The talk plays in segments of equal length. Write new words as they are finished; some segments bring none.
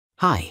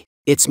Hi,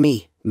 it's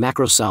me,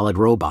 MacroSolid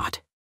Robot.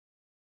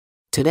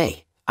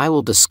 Today, I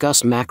will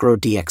discuss Macro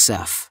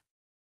DXF.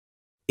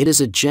 It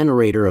is a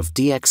generator of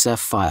DXF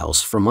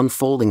files from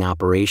unfolding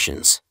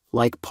operations,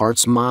 like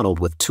parts modeled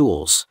with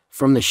tools,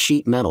 from the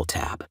Sheet Metal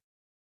tab.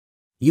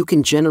 You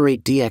can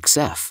generate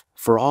DXF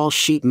for all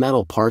sheet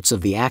metal parts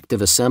of the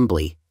active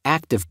assembly,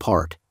 active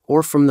part,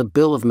 or from the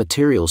Bill of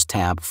Materials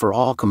tab for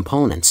all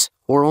components,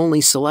 or only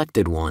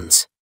selected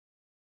ones.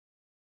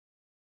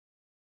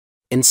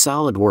 In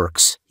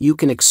SolidWorks, you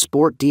can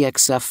export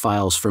DXF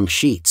files from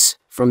sheets,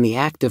 from the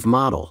active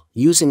model,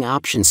 using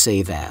Option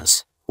Save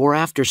As, or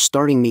after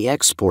starting the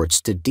Exports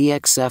to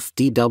DXF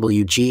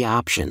DWG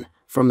option,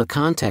 from the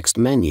context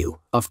menu,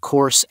 of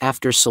course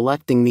after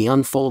selecting the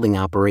unfolding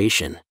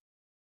operation.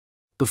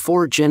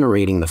 Before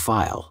generating the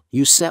file,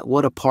 you set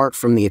what a part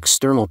from the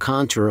external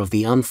contour of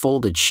the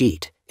unfolded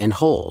sheet, and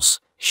holes,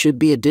 should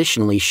be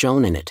additionally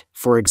shown in it,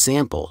 for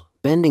example,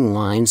 bending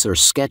lines or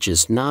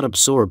sketches not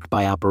absorbed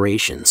by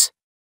operations.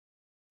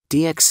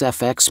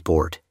 DXF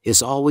export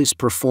is always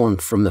performed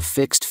from the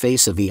fixed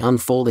face of the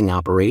unfolding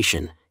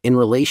operation, in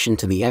relation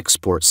to the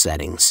export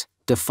settings,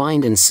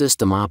 defined in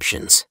System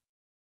Options.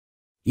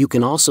 You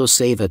can also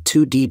save a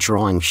 2D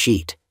drawing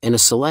sheet, and a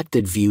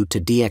selected view to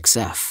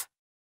DXF.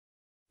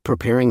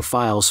 Preparing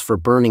files for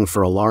burning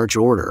for a large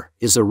order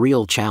is a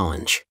real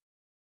challenge.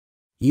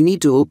 You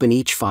need to open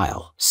each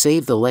file,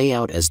 save the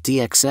layout as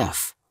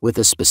DXF, with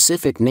a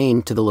specific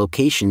name to the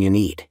location you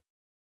need.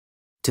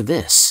 To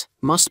this,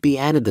 must be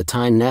added the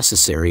time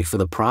necessary for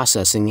the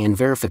processing and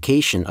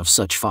verification of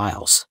such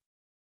files.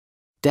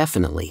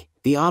 Definitely,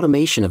 the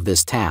automation of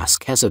this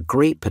task has a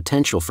great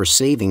potential for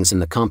savings in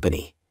the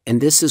company, and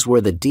this is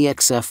where the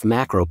DXF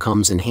macro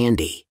comes in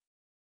handy.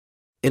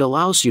 It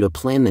allows you to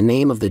plan the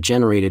name of the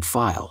generated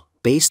file,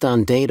 based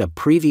on data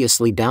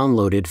previously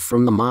downloaded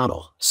from the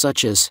model,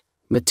 such as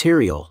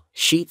material,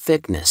 sheet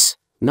thickness,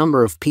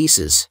 number of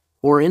pieces,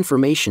 or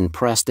information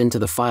pressed into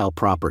the file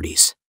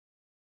properties.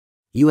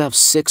 You have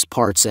 6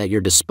 parts at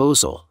your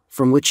disposal,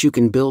 from which you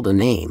can build a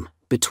name.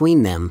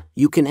 Between them,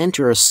 you can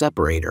enter a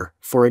separator,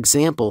 for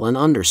example an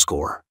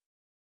underscore.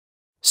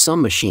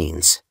 Some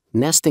machines,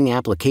 nesting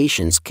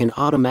applications can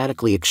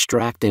automatically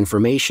extract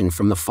information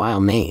from the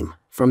file name,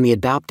 from the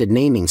adopted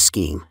naming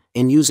scheme,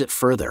 and use it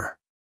further.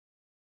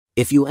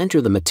 If you enter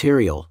the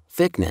material,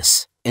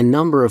 thickness, and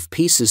number of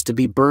pieces to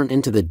be burnt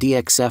into the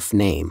DXF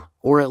name,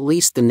 or at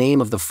least the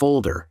name of the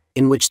folder,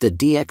 in which the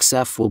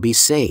DXF will be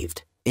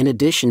saved, in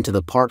addition to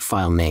the part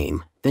file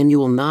name, then you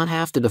will not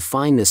have to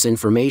define this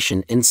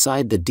information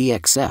inside the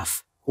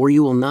DXF, or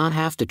you will not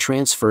have to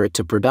transfer it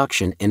to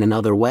production in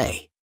another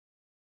way.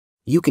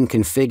 You can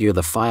configure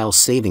the file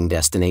saving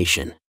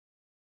destination.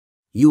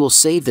 You will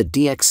save the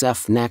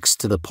DXF next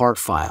to the part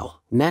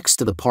file,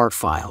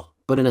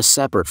 but in a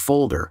separate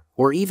folder,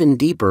 or even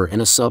deeper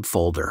in a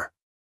subfolder.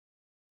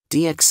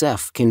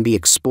 DXF can be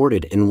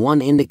exported in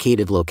one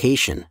indicated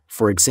location,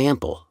 for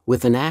example,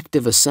 with an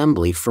active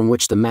assembly from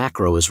which the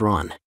macro is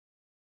run.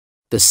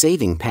 The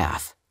saving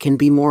path can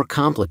be more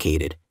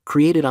complicated,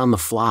 created on the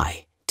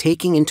fly,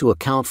 taking into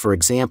account, for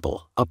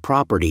example, a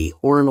property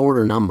or an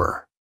order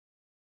number.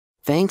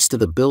 Thanks to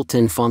the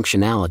built-in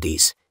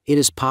functionalities, it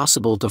is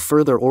possible to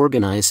further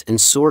organize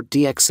and sort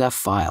DXF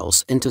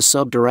files into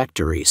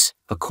subdirectories,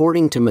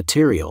 according to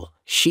material,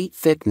 sheet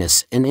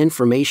thickness, and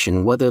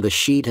information whether the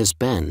sheet has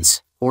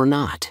bends or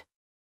not.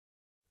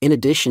 In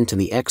addition to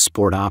the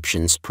export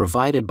options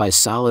provided by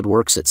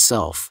SolidWorks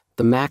itself,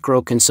 the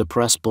macro can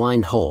suppress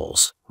blind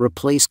holes,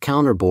 replace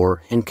counterbore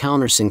and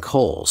countersink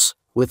holes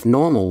with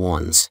normal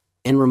ones,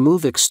 and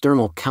remove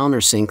external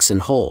countersinks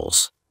and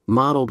holes,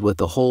 modeled with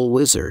the hole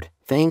wizard,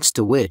 thanks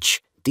to which,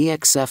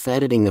 DXF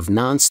editing of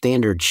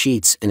non-standard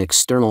sheets in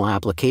external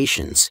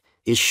applications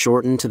is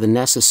shortened to the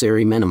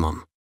necessary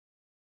minimum.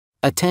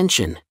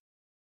 Attention!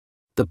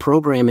 The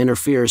program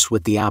interferes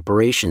with the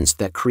operations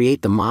that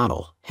create the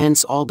model,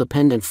 hence all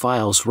dependent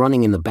files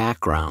running in the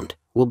background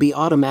will be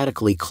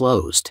automatically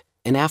closed,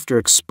 and after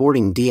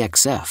exporting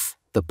DXF,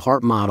 the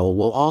part model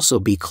will also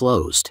be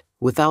closed,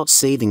 without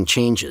saving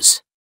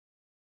changes.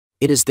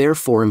 It is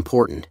therefore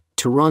important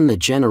to run the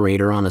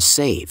generator on a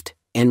saved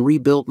and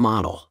rebuilt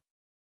model.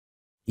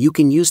 You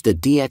can use the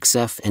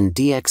DXF and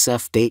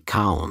DXF date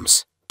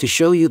columns to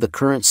show you the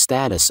current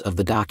status of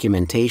the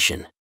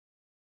documentation.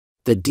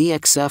 The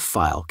DXF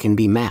file can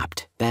be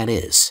mapped, that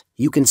is,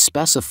 you can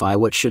specify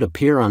what should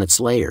appear on its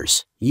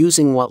layers,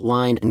 using what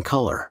line and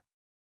color.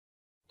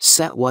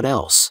 Set what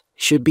else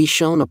should be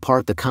shown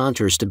apart: the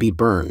contours to be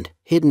burned,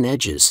 hidden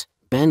edges,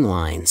 bend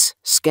lines,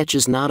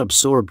 sketches not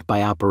absorbed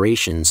by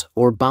operations,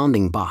 or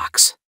bounding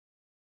box.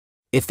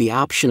 If the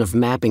option of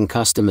mapping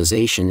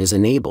customization is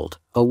enabled,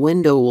 a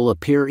window will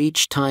appear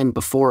each time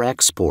before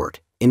export,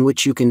 in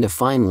which you can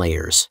define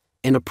layers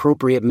and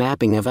appropriate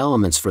mapping of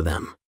elements for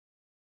them.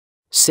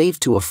 Save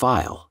to a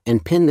file,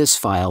 and pin this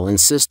file in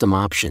System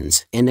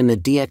Options and in the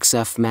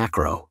DXF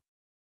macro.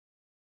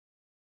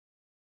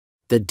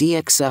 The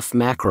DXF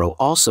macro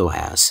also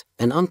has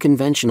an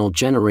unconventional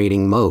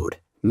generating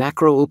mode.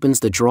 Macro opens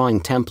the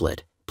drawing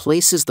template,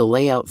 places the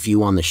layout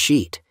view on the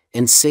sheet,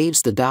 and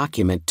saves the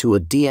document to a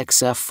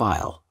DXF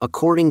file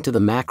according to the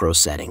macro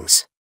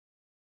settings.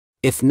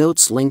 If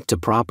notes linked to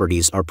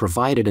properties are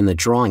provided in the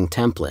drawing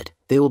template,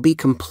 they will be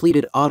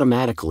completed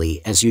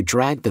automatically as you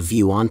drag the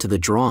view onto the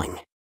drawing.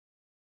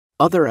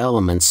 Other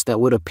elements that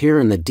would appear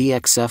in the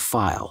DXF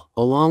file,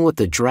 along with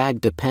the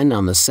drag, depend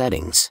on the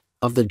settings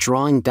of the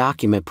drawing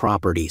document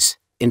properties,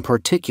 in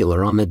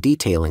particular on the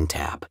Detailing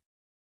tab.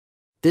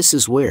 This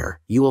is where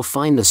you will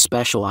find the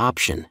special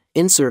option,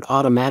 Insert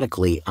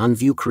Automatically on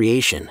View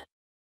Creation.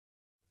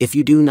 If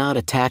you do not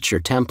attach your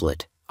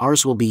template,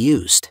 ours will be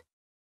used.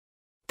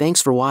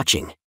 Thanks for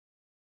watching.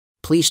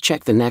 Please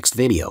check the next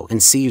video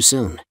and see you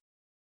soon.